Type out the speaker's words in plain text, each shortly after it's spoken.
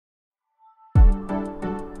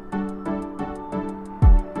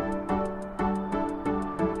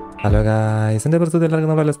Hello ഗായ്സിന്റെ Prastuti എല്ലാവർക്കും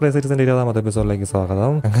നമ്മുടെ let's play സീരീസിന്റെ 20ാമത്തെ എപ്പിസോഡിലേക്ക്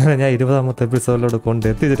സ്വാഗതം. അങ്ങനെ ഞാൻ 20ാമത്തെ എപ്പിസോഡിലോട്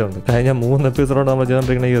കൊണ്ടെത്തിച്ചിട്ടുണ്ട്. കഴിഞ്ഞ 3 എപ്പിസോഡോട് നമ്മൾ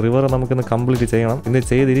ചെയ്തുകൊണ്ടിരിക്കുന്ന ഈ റിവർ നമുക്കിന്ന് കംപ്ലീറ്റ് ചെയ്യണം. ഇന്ന്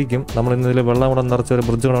ചെയ്തിരിക്കും. നമ്മൾ ഇന്ന് ഇതിൽ വെള്ളം കൂടെ നിറച്ച ഒരു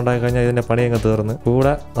ബ്രിഡ്ജ് കൂടെ ഉണ്ടായി കഴിഞ്ഞാൽ ഇതിന്റെ പണി അങ്ങ് തീർന്ന്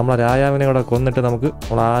കൂടെ നമ്മളെ രാജാവിനെ കൂടെ കൊന്നിട്ട് നമുക്ക്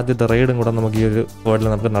നമ്മുടെ ആദ്യത്തെ റൈഡും കൂടെ നമുക്ക് ഈ ഒരു വേർഡിൽ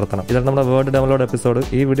നമുക്ക് നടത്തണം. ഇതാണ് നമ്മുടെ വേർഡ് ഡൗൺലോഡ് എപ്പിസോഡ്.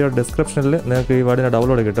 ഈ വീഡിയോ ഡിസ്ക്രിപ്ഷനിൽ നിങ്ങൾക്ക് ഈ വേർഡിന്റെ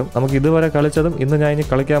ഡൗൺലോഡ് കിട്ടും. നമുക്ക് ഇതുവരെ കളിച്ചതും ഇന്ന് ഞാൻ ഇനി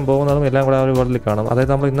കളിക്കാൻ പോകുന്നതും എല്ലാം കൂടെ ആ ഒരു വേർഡിൽ കാണും.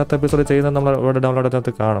 അതായത് നമ്മൾ ഇന്നത്തെ എപ്പിസോഡ് ചെയ്യുന്നത് നമ്മൾ വേർഡ്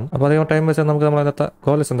ഡൗൺലോഡ് കാണും. അപ്പോൾ അധികം ടൈം വെച്ചാൽ നമുക്ക് നമ്മൾ ഇന്നത്തെ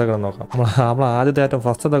കോളേജ് എന്താ നോക്കാം. നമ്മൾ ആദ്യത്തെ ഏറ്റവും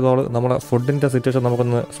ഫസ്റ്റത്തെ ഗോൾ നമ്മുടെ ഫുഡിന്റെ സിറ്റുവേഷൻ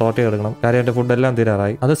നമുക്കൊന്ന് സോർട്ട് ചെയ്തെടുക്കണം. കാര്യമായിട്ട് ഫുഡ് എല്ലാം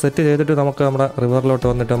തീരാറായി. അത് സെറ്റ് ചെയ്തിട്ട് നമുക്ക് നമ്മുടെ റിവറിലോട്ട്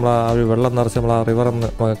വന്നിട്ട് നമ്മൾ ആ ഒരു വെള്ളം നിറച്ച് നമ്മൾ ആ റിവർ ഒന്ന്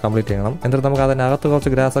കംപ്ലീറ്റ് ചെയ്യണം. എന്നിട്ട് നമുക്ക് അതിനകത്ത്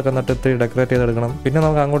കുറച്ച് ഗ്രാസ് ഒക്കെ നട്ടിട്ട് ഡെക്കറേറ്റ് ചെയ്തെടുക്കണം. പിന്നെ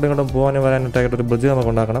നമുക്ക് അങ്ങോട്ടും ഇങ്ങോട്ടും പോകാനും വരാനായിട്ട് ഒരു ബ്രിഡ്ജ്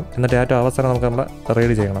നമുക്ക് ഉണ്ടാക്കണം. എന്നിട്ട് ഏറ്റവും അവസരം നമുക്ക് നമ്മളെ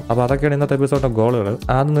റെഡി ചെയ്യണം. അപ്പോൾ അതൊക്കെയാണ് ഇന്നത്തെ എപ്പിസോഡിന്റെ ഗോളുകൾ.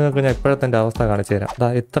 ആദ്യം നിങ്ങൾക്ക് ഞാൻ ഇപ്പോഴത്തെ എൻ്റെ അവസ്ഥ കാണിച്ചു തരാം.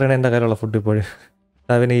 ഇത്രയാണ് എൻ്റെ കയ്യിലുള്ള ഫുഡ് ഇപ്പോഴും.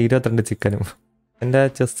 പിന്നെ 22 ചിക്കനും എൻ്റെ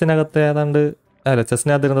ചെസ്റ്റിനകത്ത്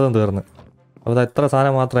ചെസ്റ്റിനകത്ത് ഇരുന്നതും തീർന്ന്. അപ്പോൾ അത് എത്ര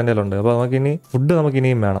സാധനം മാത്രം എൻ്റെ ഉണ്ട്. അപ്പോൾ നമുക്കിനി ഫുഡ്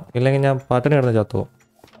നമുക്കിനിയും വേണം. ഇല്ലെങ്കിൽ ഞാൻ പട്ടിണി കിടന്ന് ചത്തു പോകും.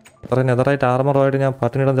 അത്രയും നെതറായിട്ട് ആർമറുമായിട്ട് ഞാൻ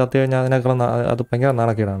പട്ടിണി കിടന്ന് ചത്തു കഴിഞ്ഞാൽ അതിനേക്കാളും അത് ഭയങ്കര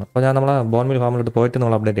നാണക്കേടാണ്. അപ്പോൾ ഞാൻ നമ്മളെ ബോൺമിൽ ഫാമിലോട്ട് പോയിട്ട്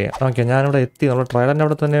നമ്മൾ അപ്ഡേറ്റ് ചെയ്യാം. ഓക്കെ, ഞാനിവിടെ എത്തി. നമ്മൾ ട്രൈഡൻ്റെ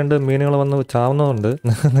അവിടെ തന്നെയുണ്ട്. മീനുകൾ വന്ന് ചാവുന്നതുകൊണ്ട്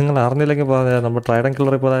നിങ്ങൾ അറിഞ്ഞില്ലെങ്കിൽ പറയാം. നമ്മൾ ട്രൈഡൻ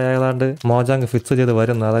കില്ലർ ഇപ്പോൾ ഏതാണ്ട് മോജാങ് ഫിക്സ് ചെയ്ത്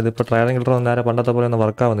വരുന്നു. അതായത് ഇപ്പോൾ ട്രൈഡൻ കില്ലർ ഒന്നും നേരെ പണ്ടത്തെ പോലെ ഒന്നും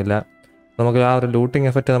വർക്കാവുന്നില്ല. നമുക്ക് ആ ഒരു ലൂട്ടിങ്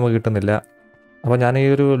എഫക്റ്റ് നമുക്ക് കിട്ടുന്നില്ല. അപ്പോൾ ഞാൻ ഈ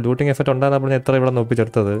ഒരു ലൂട്ടിങ് എഫക്റ്റ് ഉണ്ടാകുന്നപ്പോൾ ഞാൻ ഇത്ര ഇവിടെ നിന്ന്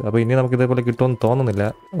ഒപ്പിച്ചെടുത്തത്. അപ്പോൾ ഇനി നമുക്ക് ഇതേപോലെ കിട്ടുമെന്ന് തോന്നുന്നില്ല.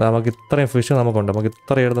 നമുക്ക് ഇത്രയും ഫിഷ് നമുക്കുണ്ട്. നമുക്ക്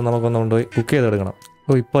ഇത്രയും എടുത്ത് നമുക്കൊന്ന് കൊണ്ടുപോയി കുക്ക് ചെയ്തെടുക്കണം.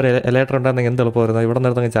 അപ്പോൾ ഇപ്പോൾ ഒരു എലേറ്റർ ഉണ്ടായിരുന്നെങ്കിൽ എന്ത് എളുപ്പമായിരുന്നു. ഇവിടെ നിന്ന്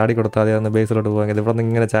എടുത്തങ്ങ് ചാടി കൊടുത്താൽ മതി. ബേസിലോട്ട് പോകാമെങ്കിൽ ഇവിടെ നിന്ന്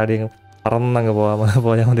ഇങ്ങനെ ചാടി പറന്നങ്ങ്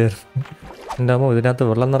പോയാൽ മതിയായിരുന്നു. എൻ്റെ അമ്മ ഇതിനകത്ത്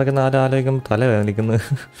വെള്ളം നിറയ്ക്കുന്ന ആലോചിക്കും തല വേദനിക്കുന്നു.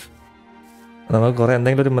 നമുക്ക് കുറേ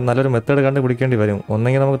എന്തെങ്കിലും ഒരു നല്ലൊരു മെത്തേഡ് കണ്ടുപിടിക്കേണ്ടി വരും.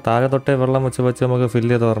 ഒന്നെങ്കിൽ നമുക്ക് താഴെ തൊട്ടേ വെള്ളം വെച്ച് നമുക്ക്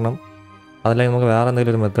ഫില്ല് ചെയ്ത് വരണം. അതല്ലെങ്കിൽ നമുക്ക് വേറെ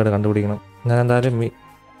എന്തെങ്കിലും ഒരു മെത്തേഡ് കണ്ടുപിടിക്കണം. ഞാൻ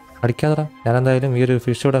എന്തായാലും ഈ ഒരു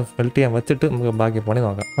ഫിഷ് ഇവിടെ സ്മെൽറ്റ് ചെയ്യാൻ വെച്ചിട്ട് നമുക്ക് ബാക്കി പണി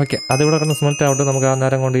നോക്കാം. ഓക്കെ, അതിവിടെ കിടന്ന് സ്മെൽറ്റ് ആവട്ടെ. നമുക്ക് ആ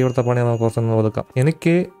നേരം കൊണ്ട് ഇവിടുത്തെ പണി നമുക്ക് കുറച്ചൊന്ന് ഒതുക്കാം.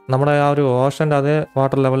 എനിക്ക് നമ്മുടെ ആ ഒരു ഓഷൻ്റെ അതേ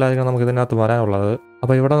വാട്ടർ ലെവലായിരിക്കും നമുക്ക് ഇതിനകത്ത് വരാനുള്ളത്.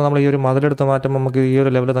 അപ്പോൾ ഇവിടെ നമ്മൾ ഈ ഒരു മതിലെടുത്ത് മാറ്റുമ്പോൾ നമുക്ക് ഈ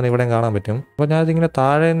ഒരു ലെവലിൽ തന്നെ ഇവിടെയും കാണാൻ പറ്റും. അപ്പോൾ ഞാനിതിങ്ങനെ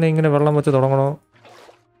താഴെ നിന്ന് ഇങ്ങനെ വെള്ളം വെച്ച് തുടങ്ങണോ,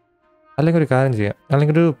 അല്ലെങ്കിൽ ഒരു കാര്യം ചെയ്യാം,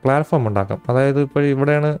 അല്ലെങ്കിൽ ഒരു പ്ലാറ്റ്ഫോം ഉണ്ടാക്കാം. അതായത് ഇപ്പോൾ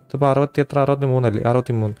ഇവിടെയാണ് ഇപ്പോൾ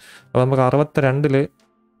 63. അപ്പോൾ നമുക്ക് 62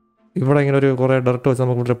 ഇവിടെ ഇങ്ങനെ ഒരു കുറേ ഡർട്ട് വെച്ച്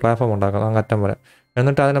നമുക്ക് ഒരു പ്ലാറ്റ്ഫോം ഉണ്ടാക്കാം അങ്ങ് അറ്റം വരെ.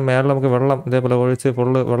 എന്നിട്ട് അതിൻ്റെ മേളിൽ നമുക്ക് വെള്ളം ഇതേപോലെ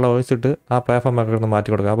ഫുള്ള് വെള്ളം ഒഴിച്ചിട്ട് ആ പ്ലാറ്റ്ഫോം ഒക്കെ ഒന്ന് മാറ്റി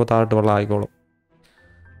കൊടുക്കാം. അപ്പോൾ താഴോട്ട് വെള്ളം ആയിക്കോളും.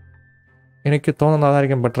 എനിക്ക് തോന്നുന്നത്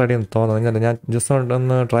അതായിരിക്കും ബെറ്റർ ഐഡിയ എന്ന് തോന്നുന്നത്. ഞാൻ ജസ്റ്റ്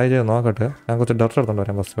ഒന്ന് ട്രൈ ചെയ്ത് നോക്കട്ടെ. ഞാൻ കുറച്ച് ഡർട്ട് എടുത്തോണ്ട്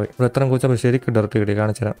വരാം ഫസ്റ്റ് പോയി. ഇവിടെ എത്ര കുറിച്ചപ്പോൾ ശരിക്കും ഡർട്ട് കിട്ടി.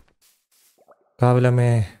 കാണിച്ചു തരാം.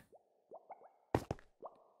 കാവിലമ്മേ,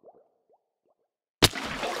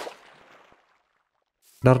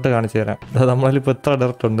 ഡർട്ട് കാണിച്ചു തരാം. നമ്മളിപ്പോൾ എത്ര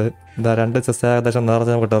ഡർട്ട് ഉണ്ട്. 2 ചെസ്റ്റ് ഏകദേശം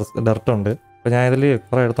നിറച്ച് നമുക്ക് ഡർട്ടുണ്ട്. അപ്പോൾ ഞാൻ ഇതിൽ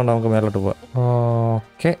കുറേ എടുത്തോണ്ട് നമുക്ക് മേലോട്ട് പോവാം.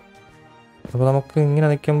 ഓക്കെ, അപ്പോൾ നമുക്ക് ഇങ്ങനെ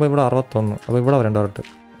നിൽക്കുമ്പോൾ ഇവിടെ 61. അപ്പോൾ ഇവിടെ വരും ഡർട്ട്.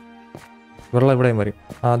 വെള്ളം ഇവിടെയും വരും.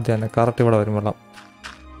 ആദ്യം തന്നെ കറക്റ്റ് ഇവിടെ വരും വെള്ളം.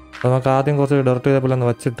 അപ്പോൾ നമുക്ക് ആദ്യം കുറച്ച് ഡർട്ട് ഇതേപോലെ ഒന്ന്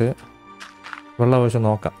വെച്ചിട്ട് വെള്ളം ഒഴിച്ച്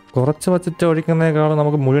നോക്കാം. കുറച്ച് വച്ചിട്ട് ഒഴിക്കുന്നതിനേക്കാളും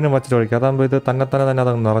നമുക്ക് മുഴുവനും വച്ചിട്ട് ഒഴിക്കാം. അതാകുമ്പോൾ ഇത് തന്നെ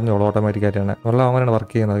അത് നിറഞ്ഞോളൂ ഓട്ടോമാറ്റിക്കായിട്ടാണ്. വെള്ളം അങ്ങനെയാണ്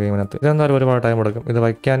വർക്ക് ചെയ്യുന്നത് ഗെയിമിനകത്ത്. ഇതെന്തായാലും ഒരുപാട് ടൈം എടുക്കും ഇത്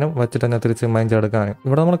വയ്ക്കാനും വെച്ചിട്ട് തന്നെ തിരിച്ച് മൈൻഡ് എടുക്കാനും.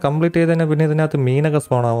 ഇവിടെ നമ്മൾ കംപ്ലീറ്റ് ചെയ്ത് തന്നെ പിന്നെ ഇതിനകത്ത് മീനൊക്കെ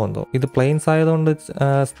സ്പോൺ ആവുമെന്തോ. ഇത് പ്ലെയിൻസ് ആയതുകൊണ്ട്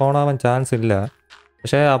സ്പോൺ ആവാൻ ചാൻസ് ഇല്ല.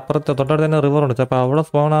 പക്ഷേ അപ്പുറത്ത് തൊട്ടടുത്ത് തന്നെ റിവർ ഉണ്ട്. അപ്പോൾ അവിടെ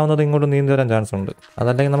സ്പോൺ ആവുന്നത് ഇങ്ങോട്ട് നീന്തി വരാൻ ചാൻസ് ഉണ്ട്.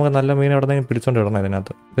 അതല്ലെങ്കിൽ നമുക്ക് നല്ല മീൻ എവിടെ നിന്ന് പിടിച്ചോണ്ട് ഇടണം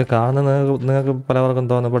ഇതിനകത്ത്. ഇത് കാണുന്ന നിങ്ങൾക്ക് പലവർക്കും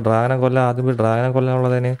തോന്നുന്നു ഇപ്പോൾ ഡ്രാഗനെ കൊല്ലാൻ ആദ്യം ഡ്രാഗനെ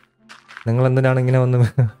കൊല്ലാനുള്ളതിന് നിങ്ങൾ എന്തിനാണ് ഇങ്ങനെ വന്ന്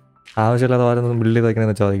ആവശ്യമില്ലാതെ ഓരോന്നും ബിൽഡ് ചെയ്ത്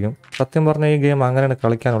വയ്ക്കണമെന്ന് ചോദിക്കും. സത്യം പറഞ്ഞാൽ ഈ ഗെയിം അങ്ങനെയാണ്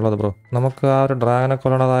കളിക്കാനുള്ളത് ബ്രോ. നമുക്ക് ആ ഒരു ഡ്രാഗനെ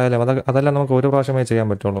കൊല്ലണതായാലും അതെല്ലാം നമുക്ക് ഒരു പ്രാവശ്യമേ ചെയ്യാൻ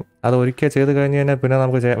പറ്റുള്ളൂ. അത് ഒരിക്കൽ ചെയ്ത് കഴിഞ്ഞ് കഴിഞ്ഞാൽ പിന്നെ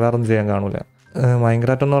നമുക്ക് വേറൊന്നും ചെയ്യാൻ കാണില്ല.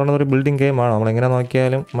 മൈൻക്രാഫ്റ്റ് എന്ന് പറയുന്നത് ഒരു ബിൽഡിംഗ് ഗെയിമാണ്. നമ്മളെങ്ങനെ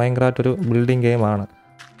നോക്കിയാലും മൈൻക്രാഫ്റ്റ് ഒരു ബിൽഡിംഗ് ഗെയിമാണ്.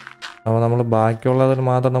 അപ്പോൾ നമ്മൾ ബാക്കിയുള്ളതിൽ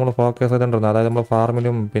മാത്രം നമ്മൾ ഫോക്കസ് ചെയ്തുകൊണ്ടിരുന്നത്. അതായത് നമ്മൾ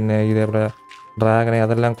ഫാർമിലും പിന്നെ ഇതേപോലെ ഡ്രാഗനെ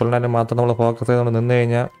അതെല്ലാം കൊല്ലാനും മാത്രം നമ്മൾ ഫോക്കസ് ചെയ്തുകൊണ്ട് നിന്ന്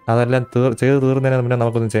കഴിഞ്ഞാൽ അതെല്ലാം ചെയ്ത് തീർന്നതിന് പിന്നെ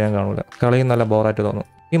നമുക്കൊന്നും ചെയ്യാൻ കാണില്ല. കളിയും നല്ല ബോറായിട്ട് തോന്നും.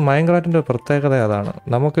 ഈ മൈൻക്രാഫ്റ്റിൻ്റെ പ്രത്യേകത അതാണ്.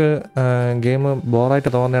 നമുക്ക് ഗെയിം ബോറായിട്ട്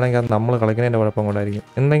തോന്നുകയാണെങ്കിൽ അത് നമ്മൾ കളിക്കുന്നതിൻ്റെ കുഴപ്പം കൊണ്ടായിരിക്കും.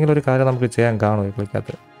 എന്തെങ്കിലും ഒരു കാര്യം നമുക്ക് ചെയ്യാൻ കാണും ഈ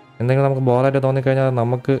കളിക്കകത്ത്. എന്തെങ്കിലും നമുക്ക് ബോറായിട്ട് തോന്നിക്കഴിഞ്ഞാൽ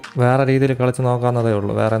നമുക്ക് വേറെ രീതിയിൽ കളിച്ച് നോക്കാവുന്നതേ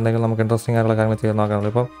ഉള്ളൂ. വേറെ എന്തെങ്കിലും നമുക്ക് ഇൻട്രസ്റ്റിംഗ് ആയിട്ടുള്ള കാര്യങ്ങൾ ചെയ്ത്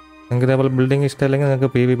നോക്കാനുള്ളൂ. ഇപ്പം നിങ്ങൾക്ക് ഇതേപോലെ ബിൽഡിംഗ് ഇഷ്ടമല്ലെങ്കിൽ നിങ്ങൾക്ക്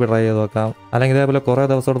PvP ട്രൈ ചെയ്ത് നോക്കാം. അല്ലെങ്കിൽ ഇതേപോലെ കുറേ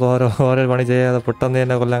ദിവസം എടുത്ത് ഓരോ പണി ചെയ്യാതെ പെട്ടെന്ന്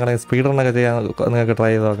തന്നെ കൊല്ലം അങ്ങനെ സ്പീഡ് റണ്ണൊക്കെ ചെയ്യാൻ നിങ്ങൾക്ക് ട്രൈ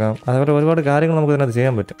ചെയ്ത് നോക്കാം. അതേപോലെ ഒരുപാട് കാര്യങ്ങൾ നമുക്ക് ഇതിനകത്ത്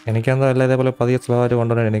ചെയ്യാൻ പറ്റും. എനിക്കെന്തോ എല്ലാം ഇതേപോലെ പതിയെ സ്ലോ ആയിട്ട്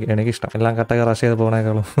കൊണ്ടുവരാൻ എനിക്കിഷ്ടം. എല്ലാം കട്ടൊക്കെ റഷ് ചെയ്ത്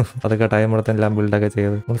പോകുന്നേക്കാളും അതൊക്കെ ടൈം എടുത്ത് എല്ലാം ബിൽഡൊക്കെ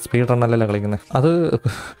ചെയ്ത് സ്പീഡ് റണ്ണല്ലല്ലോ കളിക്കുന്നത്. അത്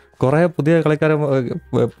കുറേ പുതിയ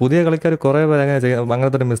കളിക്കാർ കുറേ പേര് അങ്ങനെ ചെയ്യും.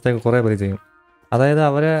 അങ്ങനത്തെ ഒരു മിസ്റ്റേക്ക് കുറേ പേര് ചെയ്യും. അതായത്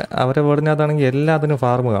അവരെ വീടിനകത്താണെങ്കിൽ എല്ലാത്തിനും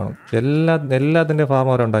ഫാർമ് കാണും. എല്ലാത്തിൻ്റെ ഫാർം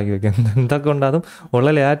അവരുണ്ടാക്കി വയ്ക്കും. എന്തൊക്കെ ഉണ്ട് അതും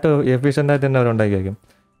ഉള്ളിൽ ഏറ്റവും എഫിഷ്യൻ്റായിട്ട് തന്നെ അവരുണ്ടാക്കി വയ്ക്കും.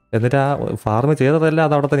 എന്നിട്ട് ആ ഫാർം ചെയ്തതല്ല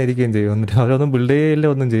അത് അവിടെ തന്നെ ഇരിക്കുകയും ചെയ്യും. എന്നിട്ട് അവരൊന്നും ബിൽഡ് ചെയ്യില്ല,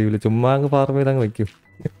 ഒന്നും ചെയ്യില്ല, ചുമ്മാ അങ്ങ് ഫാർം ചെയ്ത് അങ്ങ് വയ്ക്കും.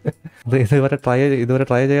 ഇതുവരെ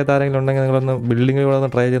ട്രൈ ചെയ്യാത്ത ആരെങ്കിലും ഉണ്ടെങ്കിൽ നിങ്ങളൊന്ന് ബിൽഡിങ്ങുകളൊന്ന്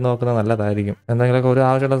ട്രൈ ചെയ്ത് നോക്കുന്നത് നല്ലതായിരിക്കും. എന്തെങ്കിലുമൊക്കെ ഒരു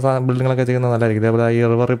ആവശ്യമുള്ള ബിൽഡിങ്ങുകളൊക്കെ ചെയ്യുന്നത് നല്ലതായിരിക്കും. ഇതേപോലെ ഈ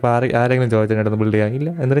റിവർ ഇപ്പോൾ ആരെങ്കിലും ചോദിച്ചിട്ട് ബിൽഡ് ചെയ്യാൻ ഇല്ല,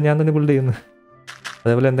 എന്നിട്ട് ഞാൻ തന്നെ ബിൽഡ് ചെയ്യുന്നു.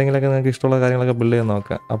 അതേപോലെ എന്തെങ്കിലുമൊക്കെ നിങ്ങൾക്ക് ഇഷ്ടമുള്ള കാര്യങ്ങളൊക്കെ ബിൽഡ് ചെയ്യാൻ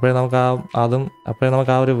നോക്കുക. അപ്പോഴേ നമുക്ക്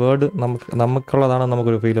നമുക്ക് ആ ഒരു വേർഡ് നമുക്കുള്ളതാണെന്ന്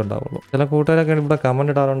നമുക്കൊരു ഫീൽ ഉണ്ടാവുള്ളൂ. ചില കൂട്ടുകാരൊക്കെ ഇവിടെ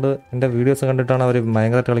കമൻറ്റ് ഇടാറുണ്ട്, എൻ്റെ വീഡിയോസ് കണ്ടിട്ടാണ് അവർ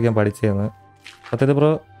ഭയങ്കരമായിട്ട് കളിക്കാൻ പഠിച്ചതെന്ന്. സത്യത്തിൽ ബ്രോ,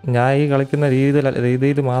 ഞാൻ ഈ കളിക്കുന്ന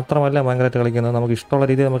രീതിയിൽ മാത്രമല്ല ഭയങ്കരമായിട്ട് കളിക്കുന്നത്, നമുക്ക് ഇഷ്ടമുള്ള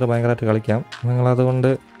രീതിയിൽ നമുക്ക് ഭയങ്കരമായിട്ട് കളിക്കാം. നിങ്ങളതുകൊണ്ട്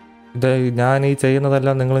ഞാൻ ഈ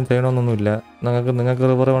ചെയ്യുന്നതെല്ലാം നിങ്ങളും ചെയ്യണമെന്നൊന്നുമില്ല. നിങ്ങൾക്ക്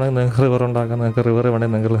റിവർ വേണമെങ്കിൽ നിങ്ങൾക്ക് റിവർ ഉണ്ടാക്കാം, നിങ്ങൾക്ക് റിവർ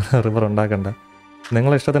വേണമെങ്കിൽ നിങ്ങൾ റിവർ ഉണ്ടാക്കണ്ട.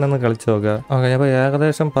 നിങ്ങളെ ഇഷ്ടത്തിനൊന്ന് കളിച്ച് നോക്കുക. ഓക്കെ, അപ്പോൾ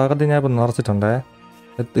ഏകദേശം പകുതി ഞാൻ ഇപ്പോൾ നിറച്ചിട്ടുണ്ടേ.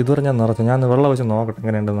 ഇതുവരെ ഞാൻ നിറച്ചു. ഞാൻ വെള്ളം വെച്ച് നോക്കട്ടെ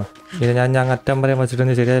എങ്ങനെയുണ്ടെന്ന്. ഇത് ഞാൻ അറ്റം വരെ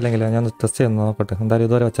വെച്ചിട്ടൊന്നും ശരിയായില്ലെങ്കിൽ ഞാൻ ടെസ്റ്റ് ചെയ്ത് നോക്കട്ടെ. എന്തായാലും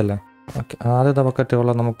ഇതുവരെ വെച്ചല്ലേ. ഓക്കെ, ആദ്യത്തെ ബക്കറ്റ്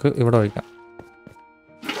വെള്ളം നമുക്ക് ഇവിടെ വയ്ക്കാം.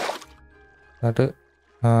 എന്നിട്ട്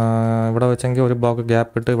ഇവിടെ വെച്ചെങ്കിൽ ഒരു ബ്ലോക്ക്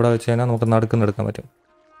ഗ്യാപ്പ് ഇട്ട് ഇവിടെ വെച്ച് കഴിഞ്ഞാൽ നമുക്ക് നടുക്കുന്ന എടുക്കാൻ പറ്റും.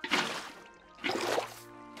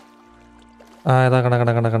 ഇതാ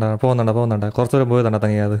കണ്ട പോകുന്നുണ്ട് കുറച്ച് ദൂരം പോയതുണ്ട്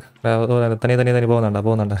തനിയത്. തനി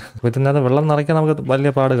പോകുന്നുണ്ട്. അപ്പോൾ ഇതിനകത്ത് വെള്ളം നിറയ്ക്കാൻ നമുക്ക്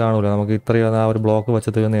വലിയ പാട് കാണൂല. നമുക്ക് ഇത്രയും ആ ഒരു ബ്ലോക്ക് വെച്ച്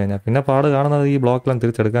തീർന്നു കഴിഞ്ഞാൽ പിന്നെ പാട് കാണുന്നത് ഈ ബ്ലോക്കെല്ലാം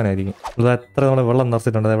തിരിച്ചെടുക്കാനായിരിക്കും. ഇത് എത്ര നമ്മൾ വെള്ളം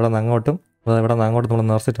നിറച്ചിട്ടുണ്ട്, ഇവിടെ നിന്ന് അങ്ങോട്ടും നമ്മൾ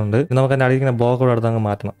നിറച്ചിട്ടുണ്ട്. നമുക്ക് അതിൻ്റെ അടിക്കുന്ന ബ്ലോക്ക് കൂടെ അടുത്ത് അങ്ങ്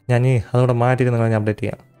മാറ്റണം. ഞാൻ അതുകൂടെ മാറ്റിയിട്ട് നിങ്ങൾ ഞാൻ അപ്ഡേറ്റ്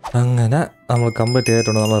ചെയ്യാം. അങ്ങനെ നമ്മൾ കംപ്ലീറ്റ്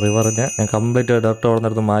ചെയ്തിട്ടുണ്ട്. നമ്മൾ റിവറിനെ ഞാൻ കംപ്ലീറ്റ് ഡർട്ട്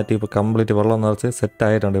ഓടുന്നിടത്ത് മാറ്റി ഇപ്പോൾ കംപ്ലീറ്റ് വെള്ളം നിറച്ച് സെറ്റ്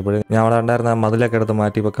ആയിട്ടുണ്ട്. ഇപ്പോഴും ഞാൻ അവിടെ ഉണ്ടായിരുന്ന മതിലൊക്കെ എടുത്ത്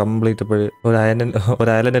മാറ്റി ഇപ്പോൾ കംപ്ലീറ്റ് ഇപ്പോഴും ഒരു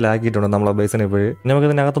ഐലൻഡിലാക്കിയിട്ടുണ്ട് നമ്മളെ ബേസിന്. ഇപ്പോഴും നമുക്ക്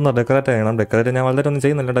ഇതിനകത്തൊന്ന് ഡെക്കറേറ്റ് ചെയ്യണം. ഡെക്കറേറ്റ് ഞാൻ വളരെ ഒന്നും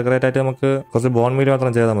ചെയ്യുന്നില്ല. ഡെക്കറേറ്റ് ആയിട്ട് നമുക്ക് കുറച്ച് ബോൺ മീൽ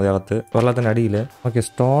മാത്രം ചെയ്താൽ മതി അകത്ത് വെള്ളത്തിൻ്റെ അടിയിൽ. ഓക്കെ,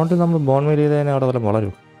 സ്റ്റോണിൽ നമ്മൾ ബോൺ മീൽ ചെയ്ത് കഴിഞ്ഞാൽ അവിടെ വല്ല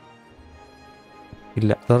വളരും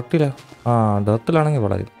ഇല്ല. ഡർട്ടിലാണെങ്കിൽ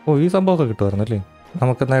വളരും. ഈ സംഭവമൊക്കെ കിട്ടുമായിരുന്നു അല്ലേ.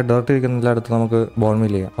 നമുക്ക് എന്നാൽ ഡർട്ട് ഇരിക്കുന്ന എല്ലായിടത്തും നമുക്ക് ബോൺ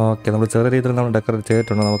മീൽ ചെയ്യാം. ഓക്കെ, നമ്മൾ ചെറിയ രീതിയിൽ നമ്മൾ ഡെക്കറേറ്റ്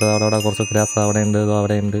ചെയ്തിട്ടുണ്ട്. നമുക്ക് അവിടെ കുറച്ച് ഗ്രാസ് അവിടെ ഉണ്ട്.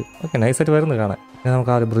 ഓക്കെ, നൈസായിട്ട് വരുന്നത് കാണാൻ.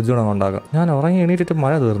 നമുക്ക് ആ ഒരു ബ്രിഡ്ജ് കൂടെ ഉണ്ടാക്കാം. ഞാൻ ഉറങ്ങി എണീറ്റിട്ട്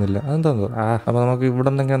മഴ തീർന്നില്ല, അതെന്താ. അപ്പോൾ നമുക്ക് ഇവിടെ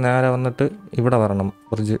എന്തെങ്കിലും നേരെ വന്നിട്ട് ഇവിടെ വരണം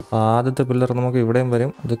ബ്രിഡ്ജ്. ആദ്യത്തെ പില്ലർ നമുക്ക് ഇവിടെയും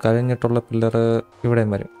വരും, ഇത് കഴിഞ്ഞിട്ടുള്ള പില്ലർ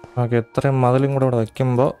ഇവിടെയും വരും. ഓക്കെ, ഇത്രയും മതിലും കൂടെ ഇവിടെ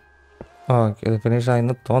വയ്ക്കുമ്പോൾ ഓക്കെ ഇത്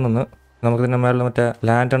ഫിനിഷായിന്ന് തോന്നുന്നു. നമുക്കിതിൻ്റെ മേളിൽ മറ്റേ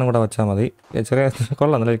ലാൻഡേണും കൂടെ വെച്ചാൽ മതി. ചെറിയ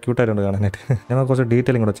കൊള്ളാം, നല്ല ക്യൂട്ടായിട്ടുണ്ട് കാണാനായിട്ട്. നമുക്ക് കുറച്ച്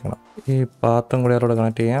ഡീറ്റെയിലും കൂടെ ചെയ്യണം. ഈ പാത്തും കൂടി അവരോട്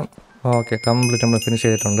കണക്ട് ചെയ്യാം. ഓക്കെ, കംപ്ലീറ്റ് നമ്മൾ ഫിനിഷ്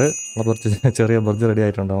ചെയ്തിട്ടുണ്ട്. കുറച്ച് ചെറിയ ബ്രിഡ്ജ് റെഡി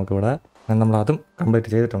ആയിട്ടുണ്ട് നമുക്കിവിടെ. നമ്മളതും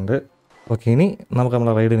കംപ്ലീറ്റ് ചെയ്തിട്ടുണ്ട്. ഓക്കെ, ഇനി നമുക്ക്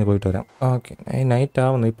നമ്മളെ റൈഡിന് പോയിട്ട് വരാം. ഓക്കെ, ഈ നൈറ്റ്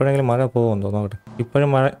ആവുന്നു. ഇപ്പോഴെങ്കിലും മഴ പോകുമെന്ന് നോക്കട്ടെ.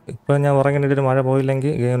 ഇപ്പോഴും ഞാൻ ഉറങ്ങിയിട്ട് മഴ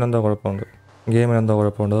പോയില്ലെങ്കിൽ ഗെയിമിന് എന്തോ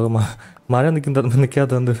കുഴപ്പമുണ്ട്. അത് മഴ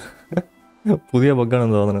നിൽക്കാത്തത് പുതിയ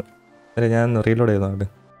ബഗ്ഗാണെന്ന് തോന്നുന്നു. അല്ലെ, ഞാൻ റീലോഡ് ചെയ്യുന്നുണ്ട്.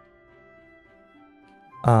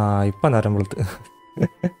 ഇപ്പം നേരം വെളുത്ത്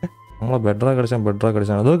നമ്മളെ ബെഡ്റോക്ക്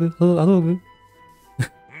അടിച്ചാണ്. അത് നോക്ക്.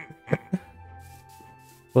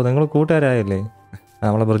 അപ്പോൾ നിങ്ങൾ കൂട്ടുകാരായല്ലേ.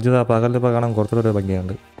 നമ്മളെ ബ്രിഡ്ജ് പകലിപ്പോൾ കാണാൻ കുറച്ചുകൂടെ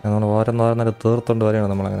ഭംഗിയുണ്ട്. നമ്മൾ ഓരോന്നോരോന്നേരം തീർത്തുകൊണ്ട് വരെയാണ്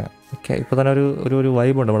നമ്മളങ്ങനെ. ഓക്കെ, ഇപ്പോൾ തന്നെ ഒരു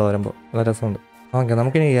വൈബുണ്ട് ഇവിടെ വരുമ്പോൾ, നല്ല രസമുണ്ട്. ഓക്കെ,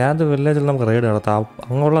 നമുക്കിനി ഏത് വില്ലേജിൽ നമുക്ക് റൈഡ് നടത്താം.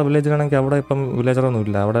 അങ്ങുള്ള വില്ലേജിലാണെങ്കിൽ അവിടെ ഇപ്പം വില്ലേജറൊന്നും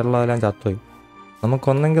ഇല്ല, അവിടെ ഉള്ളതെല്ലാം ചത്തുപോയി.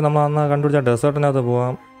 നമുക്കൊന്നെങ്കിൽ നമ്മൾ അന്ന് കണ്ടുപിടിച്ച ഡെസേർട്ടിനകത്ത്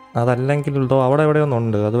പോകാം, അതല്ലെങ്കിൽ അവിടെ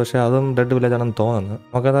എവിടെയൊന്നുണ്ട്. അത് പക്ഷേ അതും ഡെഡ് വില്ലേജാണെന്ന് തോന്നുന്നു.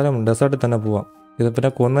 നമുക്ക് എന്തായാലും ഡെസേർട്ടിൽ തന്നെ പോവാം. ഇത് പിന്നെ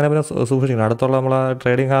കൊന്നതിനെ പിന്നെ സൂക്ഷിക്കണം. അടുത്തുള്ള നമ്മളെ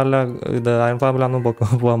ട്രേഡിംഗ് ഹാളിലെ ഇത് അയൺ ഫാമിലൊന്നും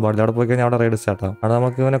പോകാൻ പാടില്ല. അവിടെ പോയി കഴിഞ്ഞാൽ അവിടെ റൈഡ് സ്റ്റാർട്ടാകും. അവിടെ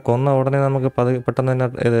നമുക്ക് ഇവനെ കൊന്ന ഉടനെ നമുക്ക് പെട്ടെന്ന് തന്നെ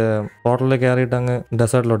ഇത് ഹോട്ടലിൽ കയറിയിട്ട് അങ്ങ്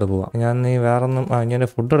ഡെസേർട്ടിലോട്ട് പോവാം. ഞാൻ നീ വേറൊന്നും ഇങ്ങനെ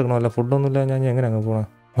ഫുഡ് എടുക്കണമല്ല, ഫുഡൊന്നുമില്ല. ഞാൻ എങ്ങനെ അങ്ങ് പോകണം.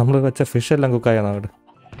 നമ്മൾ വെച്ച ഫിഷ് എല്ലാം കുക്കായാണ് അങ്ങോട്ട്.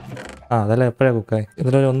 അതല്ല എപ്പോഴാണ് കുക്കായി.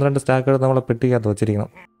 ഇതിലൊരു 1-2 സ്റ്റാക്ക് എടുത്ത് നമ്മളെ പെട്ടിക്കകത്ത്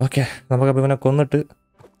വെച്ചിരിക്കണം. ഓക്കെ, നമുക്കപ്പോൾ ഇവനെ കൊന്നിട്ട്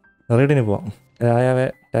റൈഡിന് പോവാം. രായാവേ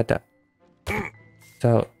ടാറ്റ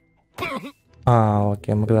ചാവ്. ഓക്കെ,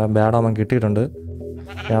 നമുക്ക് ബാഡാമൻ കിട്ടിയിട്ടുണ്ട്.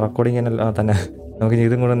 റെക്കോർഡിങ് തന്നെ. നമുക്ക്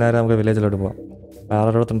ഇതും കൂടെ നേരെ നമുക്ക് വില്ലേജിലോട്ട് പോകാം. വേറെ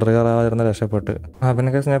ഒരിടത്തും ട്രിഗർ ആവാതിരുന്ന രക്ഷപ്പെട്ട്. പിന്നെ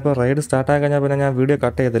കേസ് ഞാൻ ഇപ്പോൾ റൈഡ് സ്റ്റാർട്ടായി കഴിഞ്ഞാൽ പിന്നെ ഞാൻ വീഡിയോ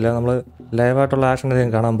കട്ട് ചെയ്തില്ല. നമ്മൾ ലൈവായിട്ടുള്ള ആക്ഷൻ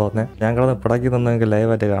ഞാൻ കാണാൻ പോകുന്നത്. ഞാൻ കിടന്ന് പിടക്കി നിന്ന് നിങ്ങൾക്ക്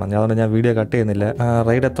ലൈവായിട്ട് കാണാം. അതുകൊണ്ട് ഞാൻ വീഡിയോ കട്ട് ചെയ്യുന്നില്ല.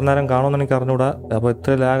 റൈഡ് എത്ര നേരം കാണുമെന്ന് എനിക്ക് അറിഞ്ഞുകൂടാ. അപ്പോൾ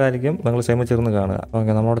ഇത്ര ലാഗായിരിക്കും, നിങ്ങൾ ക്ഷമിച്ചിരുന്ന് കാണുക.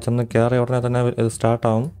 ഓക്കെ, നമ്മളോട് ചെന്ന് കയറിയ ഉടനെ തന്നെ ഇത്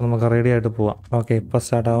സ്റ്റാർട്ടാവും. നമുക്ക് റെഡി ആയിട്ട് പോവാം. ഓക്കെ, ഇപ്പോൾ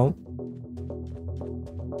സ്റ്റാർട്ടാവും.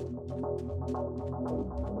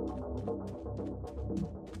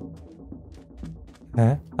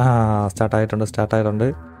 സ്റ്റാർട്ടായിട്ടുണ്ട്.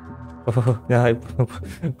 ഞാൻ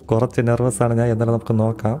കുറച്ച് നെർവസാണ് ഞാൻ. എന്നാലും നമുക്ക്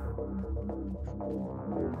നോക്കാം.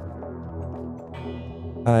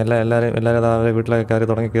 എല്ലാവരും അവരെ വീട്ടിലൊക്കെ കയറി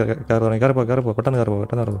തുടങ്ങി. കയറിപ്പോ പെട്ടെന്ന് കയറിപ്പോ.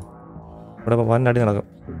 ഇവിടെ ഇപ്പോൾ വൻ അടി നടക്കും.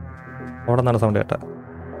 അവിടെ നിന്നാണ് സൗണ്ട് കേട്ട.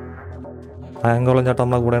 ആങ്കോളം ചേട്ടൻ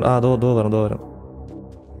നമ്മളെ കൂടെ. ദോ വരും.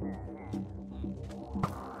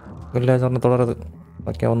 വില്ലേജറിന് തുടരത്.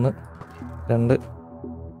 ഓക്കെ, 1 2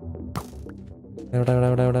 എവിടെ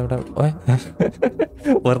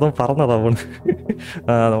വെറുതെ പറഞ്ഞതാ പോണ്.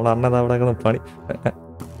 നമ്മളെ അണ്ണൻ അവിടെ പണി.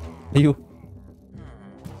 അയ്യോ,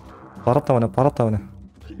 പറത്തവനെ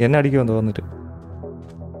എന്നെ അടിക്കുമെന്ന് തോന്നിട്ട്.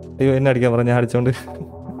 അയ്യോ എന്നെ അടിക്കാൻ പറഞ്ഞു, ഞാൻ അടിച്ചോണ്ട്.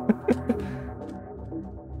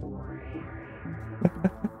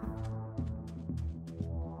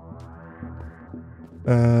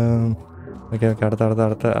 ഓക്കെ ഓക്കെ, അടുത്ത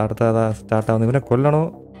അതാ സ്റ്റാർട്ടാവുന്നു. ഇവനെ കൊല്ലണോ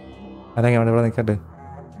അല്ലെങ്കിൽ അവിടെ ഇവിടെ നിൽക്കട്ടെ?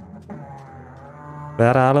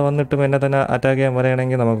 വേറെ ആൾ വന്നിട്ടും എന്നെ തന്നെ അറ്റാക്ക് ചെയ്യാൻ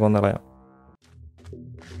പറയുകയാണെങ്കിൽ നമുക്ക് ഒന്നറിയാം.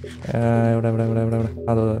 ഇവിടെ ഇവിടെ ഇവിടെ ഇവിടെ ഇവിടെ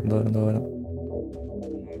അതോ എന്തോ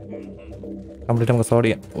കംപ്ലീറ്റ് നമുക്ക് സോഡ്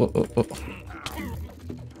ചെയ്യാം. ഓ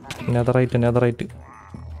നെതറൈറ്റ്.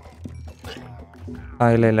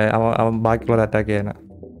 ഇല്ല അവൻ ബാക്കിയുള്ളത് അറ്റാക്ക് ചെയ്യാനാ.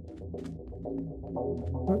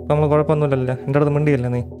 നമ്മൾ കുഴപ്പമൊന്നുമില്ലല്ലോ, എൻ്റെ അടുത്ത് മിണ്ടിയല്ലേ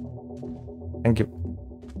നീ? Thank you.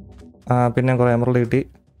 പിന്നെ കുറേ എമറൽഡ് കിട്ടി.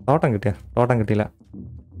 തോട്ടം കിട്ടിയില്ല.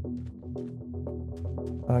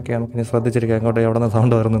 ഓക്കെ, നമുക്കിനി ശ്രദ്ധിച്ചിരിക്കാം അങ്ങോട്ട് എവിടെ നിന്ന്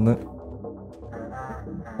സൗണ്ട് വരുന്നെന്ന്.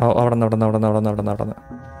 അവിടെ നിന്ന്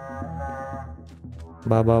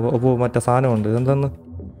ബാബാ ഓ മറ്റേ സാധനമുണ്ട്. ഇതെന്തെന്ന്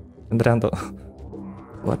എന്തിനാന്തോ.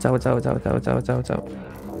 ചാവ്.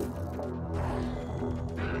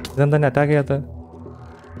 ഇതെന്താ അറ്റാക്ക് ചെയ്യാത്ത?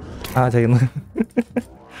 ചെയ്യുന്നു.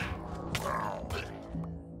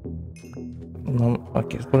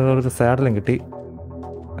 ഓക്കെ, ഒരു സാഡിലും കിട്ടി.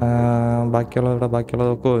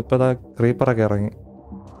 ബാക്കിയുള്ളതൊക്കെ ഇപ്പോൾ ഇതാ ക്രീപ്പറൊക്കെ ഇറങ്ങി.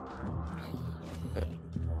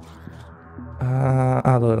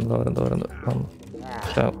 തോരുന്നു.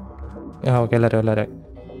 ഓക്കെ,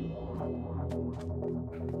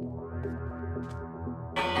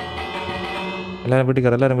 എല്ലാവരും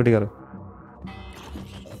വീട്ടിൽ കയറി.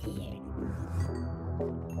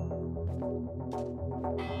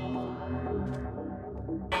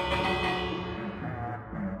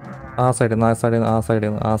 ആ സൈഡിൽ നിന്നാണ്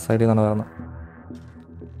വരുന്നത്.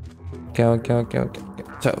 ഓക്കെ.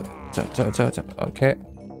 ഓക്കെ.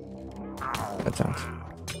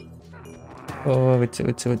 ഓ വെച്ച്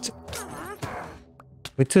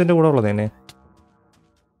ഇതിൻ്റെ കൂടെ ഉള്ളത് തന്നെ.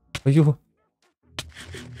 അയ്യോ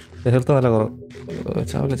ഹെൽത്ത് നല്ല കുറവ്.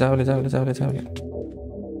 ചാവില്ല.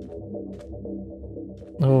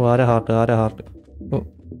 ഓ ആരാ ഹാർട്ട്. ഓ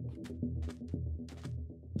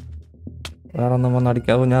വേറെ ഒന്നും വന്ന്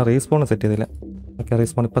അടിക്കാം. ഞാൻ റീസ്പോൺ സെറ്റ് ചെയ്തില്ല. ഓക്കെ,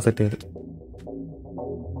 റീസ്പോൺ ഇപ്പം സെറ്റ് ചെയ്ത്.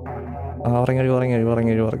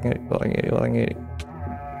 ഉറങ്ങി.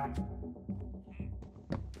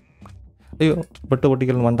 അയ്യോ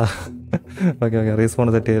പൊട്ടിക്കലും വേണ്ട. ഓക്കെ റീസ്പോൺ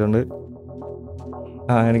സെറ്റ് ചെയ്തിട്ടുണ്ട്.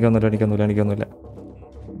 എനിക്കൊന്നുമില്ല.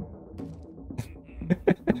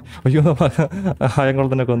 അയ്യോ അയങ്ങൾ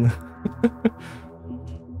തന്നെ കൊന്ന്.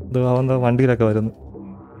 ഇത് അവൻ വണ്ടിയിലൊക്കെ വരുന്നു.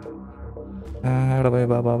 എവിടെ പോയി?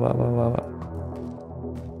 ബാ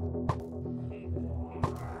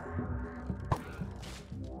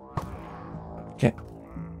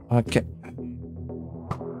ഓക്കെ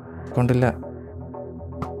കൊണ്ടില്ല.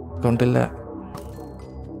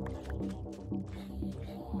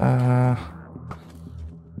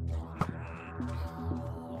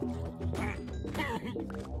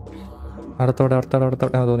 അടുത്തോടെ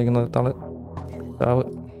തോന്നിക്കുന്നത് താള്.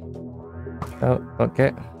 ഓക്കെ.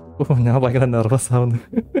 ഞാൻ ഭയങ്കര നെർവസ് ആവുന്നു.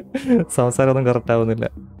 സംസാരമൊന്നും കറക്റ്റ് ആവുന്നില്ല.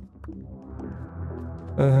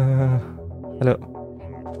 ഹലോ,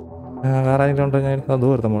 വേറെ ആരെങ്കിലും ഉണ്ടോ? ഞാൻ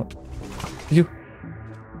ദൂരത്ത് പോകണം. അയ്യോ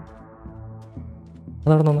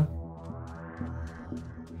അതവിടെ നിന്ന്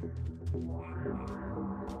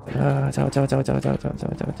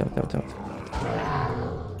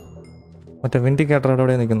മറ്റേ വിൻഡിക്കേറ്റർ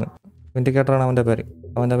അവിടെ നിൽക്കുന്നത്. വിൻഡിക്കേറ്ററാണ് അവൻ്റെ പേര്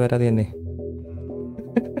അത് തന്നെ.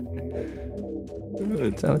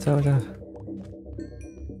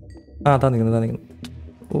 അതാ നിൽക്കുന്നത്.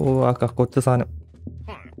 ഓ കൊച്ചു സാധനം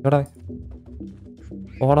എടാ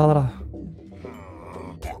ഓടാതടാ.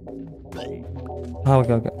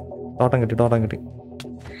 ഓക്കെ തോട്ടം കിട്ടി.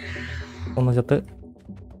 ഒന്ന് ചത്ത്.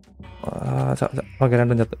 ഓക്കെ,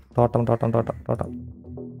 രണ്ടും ചത്ത്. തോട്ടം.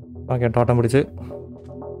 ഓക്കെ, തോട്ടം പിടിച്ച്.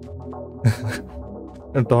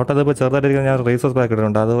 തോട്ടം ഇപ്പോൾ ചെറുതായിട്ടിരിക്കുന്ന ഞാൻ റേസസ് പാക്ക്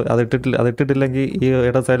ഇട്ടിട്ടുണ്ട്. അതിട്ടിട്ടില്ലെങ്കിൽ ഈ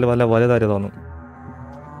ഇട സൈഡിൽ വല്ല വലുതായിട്ട് തോന്നും.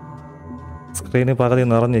 സ്ക്രീന് പകുതി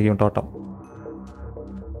നിറഞ്ഞിരിക്കും തോട്ടം.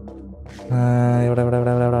 ഇവിടെ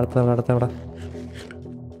അടുത്ത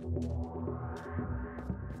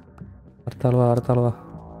അടുത്താളുവാ.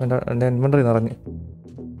 എൻ്റെ ഇൻവെൻ്ററി നിറഞ്ഞ്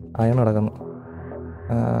അയൺ കിടക്കുന്നു.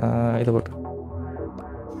 ഇത് പോട്ട്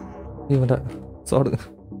ഇവൻ്റെ സോഡ്.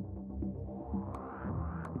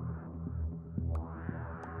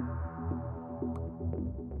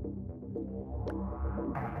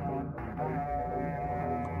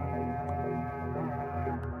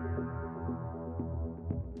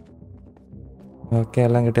 ഓക്കെ,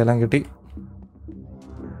 എല്ലാം കിട്ടി.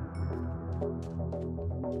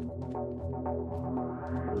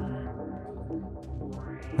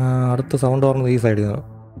 അടുത്ത സൗണ്ട് പറഞ്ഞത് ഈ സൈഡിൽ നിന്ന്.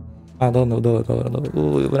 അതോന്നു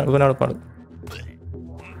ഇവനവിടെ പാട്.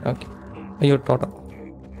 ഓക്കെ. അയ്യോ തോട്ടം.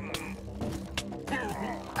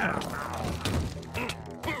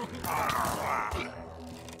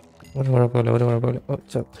 ഒരു കുഴപ്പമില്ല ഒരു കുഴപ്പമില്ല.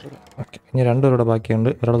 ഓക്കെ, ഇനി രണ്ടുപേരുടെ ബാക്കിയുണ്ട്.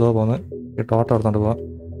 ഒരാൾ തോ പോകുന്നു. ഈ ടോട്ടം എടുത്തോണ്ട് പോവാം.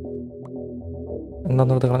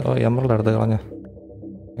 എന്താണെന്ന് എടുത്ത് കളഞ്ഞ? എമറൽഡ് എടുത്ത് കളഞ്ഞ.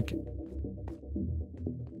 ഓക്കെ,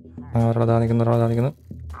 ഒരാളെ ദാനിക്കുന്നു, ഒരാളെ ദാനിക്കുന്നു.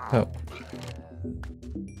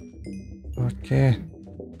 ഓക്കെ,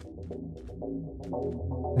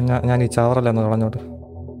 ഞാൻ ഈ ചവറല്ല ഒന്ന് കളഞ്ഞോട്ട്.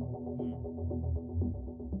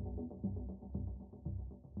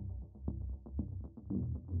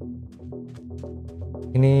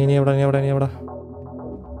 ഇനി എവിടെ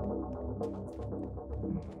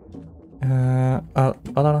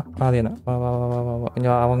അതാണ് ആദ്യം.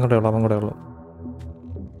 അവൻ കൂടെ ഉള്ളു.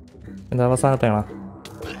 എന്താ അവസാനത്തെയാണോ?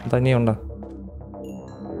 തന്നെയുണ്ടോ?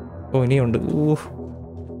 ഓ, ഇനിയുണ്ട്.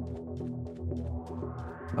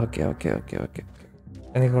 ഓക്കെ,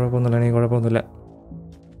 എനിക്ക് കുഴപ്പമൊന്നുമില്ല.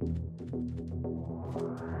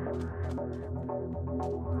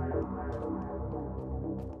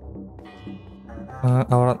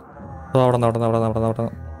 അവിടെ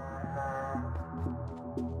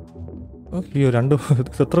അയ്യോ, രണ്ടു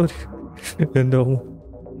എത്ര എൻ്റെ.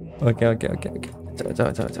 ഓക്കെ.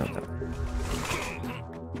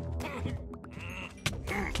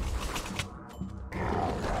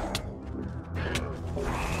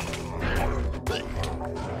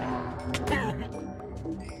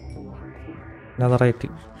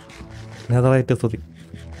 നെതറൈറ്റ് സ്തുതി.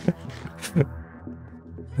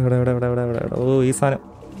 ഇവിടെ. ഓ, ഈ സാധനം.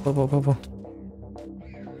 പോ.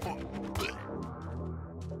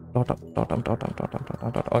 ടോട്ടം.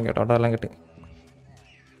 ഓക്കെ, ടോട്ടം എല്ലാം കിട്ടി.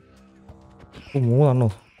 3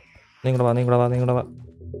 നീങ്ങടെ വാ.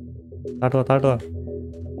 താട്ടുവാ.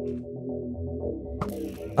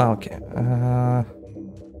 ഓക്കെ,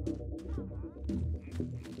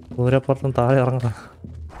 കുതിരപ്പുറത്തും താഴെ ഇറങ്ങടാ.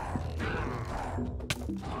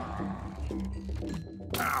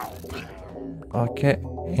 ഓക്കെ,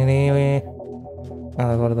 ഇനി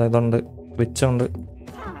അതുപോലെ ഇതുണ്ട്.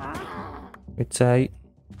 വിച്ചായി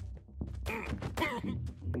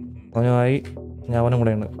അവനുമായി അവനും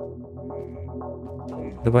കൂടെ ഉണ്ട്.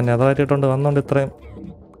 ഇതിപ്പോൾ നെതറായിട്ടിട്ടുണ്ട് വന്നോണ്ട് ഇത്രയും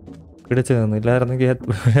പിടിച്ചു നിന്നു. ഇല്ലായിരുന്നെങ്കിൽ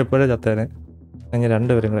എപ്പോഴേ ചത്തേനെ. അങ്ങനെ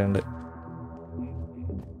 2 പേരും കൂടെ ഉണ്ട്.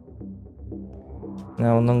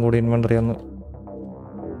 ഞാൻ ഒന്നും കൂടി ഇൻവെൻ്ററി ഒന്ന്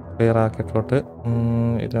ക്ലിയർ ആക്കിയിട്ടോട്ട്.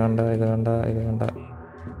 ഇത് വേണ്ട.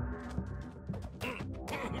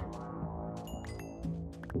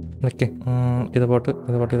 നിൽക്കേ, ഇത് പോട്ട്.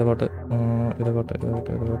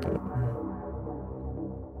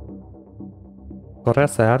 കുറേ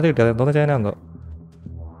സാലറി കിട്ടി. അതെന്തോന്ന് ചെയ്യാനെന്തോ.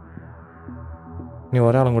 ഇനി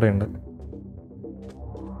ഒരാളും കൂടെ ഉണ്ട്.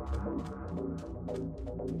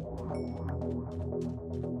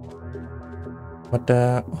 മറ്റേ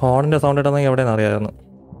ഹോണിൻ്റെ സൗണ്ട് ഇട്ടെന്നെങ്കിൽ എവിടെയെന്ന് അറിയാമായിരുന്നു.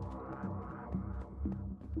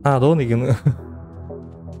 അതോ നിൽക്കുന്നു.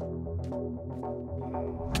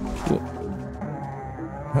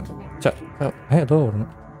 ഏതോ ഓടുന്നു.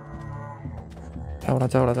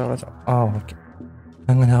 ചവട. ഓക്കെ,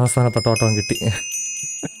 അങ്ങനെ അവസാനത്തെ ടോട്ടം കിട്ടി.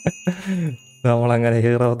 നമ്മളങ്ങനെ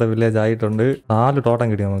ഹീറോ ഓഫ് ദ വില്ലേജ് ആയിട്ടുണ്ട്. 4 ടോട്ടം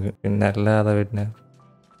കിട്ടി നമുക്ക്. പിന്നെ അല്ലാതെ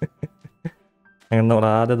നമ്മുടെ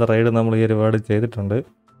ആദ്യത്തെ റൈഡ് നമ്മൾ ഈ ഒരു വേർഡ് ചെയ്തിട്ടുണ്ട്.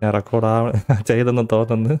 ഞാൻ റെക്കോർഡ് ചെയ്തെന്ന്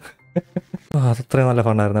തോന്നുന്നു. അതത്രയും നല്ല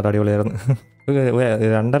ഫണ്ടായിരുന്നു. അടിപൊളിയായിരുന്നു.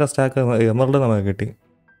 2.5 സ്റ്റാക്ക് എമറൽഡ് നമുക്ക് കിട്ടി.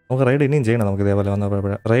 നമുക്ക് റൈഡ് ഇനിയും ചെയ്യണം. നമുക്ക് ഇതേപോലെ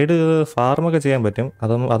വന്നപ്പോഴേ റൈഡ് ഫാർമൊക്കെ ചെയ്യാൻ പറ്റും.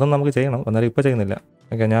 അതും നമുക്ക് ചെയ്യണം. എന്നാലും ഇപ്പോൾ ചെയ്യുന്നില്ല.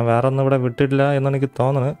 ഓക്കെ, ഞാൻ വേറെ ഒന്നും ഇവിടെ വിട്ടിട്ടില്ല എന്നെനിക്ക്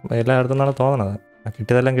തോന്നുന്നത്. എല്ലായിടത്തു നിന്നാണ് തോന്നണത്.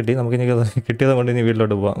 കിട്ടിയതെല്ലാം കിട്ടി. നമുക്ക് ഇനി കിട്ടിയത് കൊണ്ട് ഇനി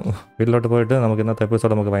വീട്ടിലോട്ട് പോകാം. വീട്ടിലോട്ട് പോയിട്ട് നമുക്ക് ഇന്നത്തെ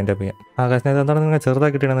എപ്പിസോഡ് നമുക്ക് വൈൻഡ് അപ്പ് ചെയ്യാം. ആകാശം എന്താണ് നിങ്ങൾ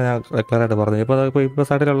ചെറുതായി കിട്ടിയെന്ന് ഞാൻ ക്ലിയർ ആയിട്ട് പറഞ്ഞു. ഇപ്പോൾ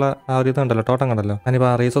സൈഡിലുള്ള ആ ഒരു ഇതുണ്ടല്ലോ, ടോട്ടം കണ്ടല്ലോ. ഞാനിപ്പോൾ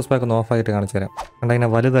ആ റീസോഴ്സ് പാക്ക് ഒന്ന് ഓഫായിട്ട് കാണിച്ചു തരാം. കണ്ടാൽ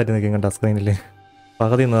ഇങ്ങനെ വലുതായിട്ട് നിൽക്കും കേട്ടോ സ്ക്രീനിൽ.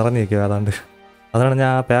 പകുതി നിറഞ്ഞിരിക്കും. അതാണ് ഞാൻ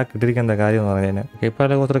ആ പാക്ക് ഇട്ടിരിക്കേണ്ട കാര്യം എന്ന് പറഞ്ഞു കഴിഞ്ഞാൽ. ഇപ്പോൾ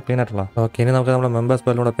എല്ലാം കുറച്ച് ക്ലീൻ ആയിട്ടുള്ള. ഓക്കെ, ഇനി നമുക്ക് നമ്മുടെ മെമ്പേഴ്സ്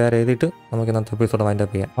പേരിലൂടെ പേര് എഴുതിയിട്ട് നമുക്ക് ഇന്നത്തെ എപ്പിസോഡ് വൈൻഡ്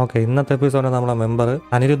അപ്പ് ചെയ്യാം. ഓക്കെ, ഇന്നത്തെ എപ്പിസോഡിൽ നമ്മുടെ മെമ്പർ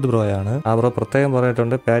അനിരുദ്ധ് ബ്രോയാണ്. ആ ബ്രോ പ്രത്യേകം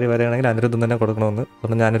പറഞ്ഞിട്ടുണ്ട് പേര് വരികയാണെങ്കിൽ അനിരുദ്ധ് തന്നെ കൊടുക്കണമെന്ന്.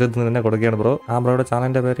 അതുകൊണ്ട് ഞാൻ അനിരുദ്ധ് തന്നെ കൊടുക്കുകയാണ് ബ്രോ. ആ ബ്രോയുടെ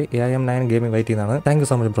ചാനലിന്റെ പേര് AM9 ഗെയിമിംഗ് വെയിറ്റ് ചെയ്യുന്നതാണ്. Thank you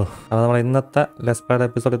so much bro. അപ്പോൾ നമ്മുടെ ഇന്നത്തെ ലെസ് പാഡ്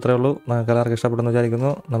എപ്പിസോഡ് ഇത്രയേ ഉള്ളൂ. നിങ്ങൾക്ക് എല്ലാവർക്കും ഇഷ്ടപ്പെടുന്നു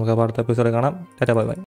വിചാരിക്കുന്നു. നമുക്ക് അടുത്ത എപ്പിസോഡ് കാണാം. ടാറ്റാ, ബൈ.